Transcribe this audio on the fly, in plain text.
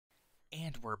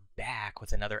And we're back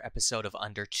with another episode of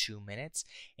Under 2 Minutes,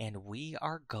 and we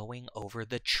are going over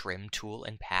the trim tool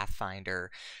in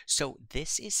Pathfinder. So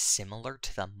this is similar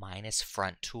to the minus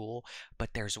front tool, but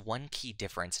there's one key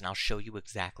difference, and I'll show you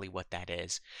exactly what that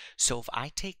is. So if I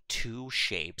take two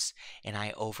shapes and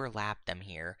I overlap them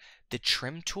here, the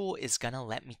trim tool is going to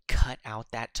let me cut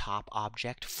out that top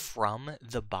object from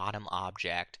the bottom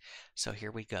object. So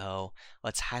here we go.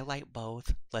 Let's highlight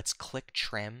both. Let's click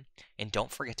trim. And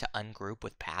don't forget to ungroup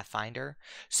with Pathfinder.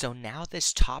 So now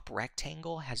this top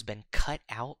rectangle has been cut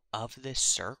out of this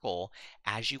circle.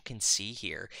 As you can see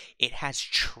here, it has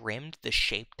trimmed the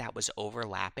shape that was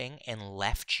overlapping and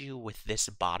left you with this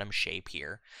bottom shape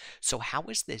here. So how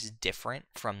is this different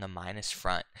from the minus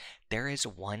front? There is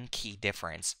one key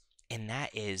difference, and that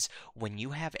is when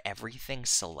you have everything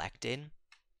selected,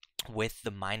 with the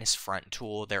minus front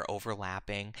tool, they're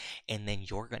overlapping, and then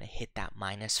you're going to hit that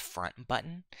minus front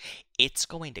button. It's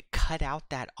going to cut out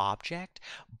that object,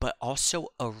 but also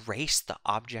erase the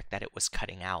object that it was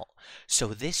cutting out. So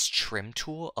this trim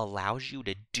tool allows you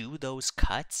to do those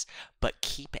cuts, but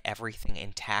keep everything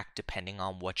intact depending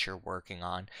on what you're working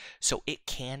on. So it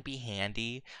can be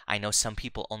handy. I know some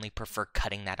people only prefer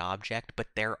cutting that object, but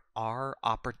there are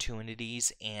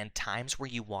opportunities and times where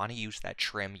you want to use that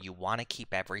trim. You want to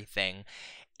keep everything,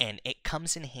 and it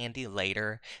comes in handy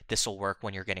later. This will work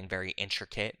when you're getting very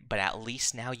intricate, but at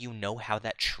least now you know how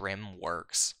that trim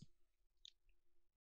works.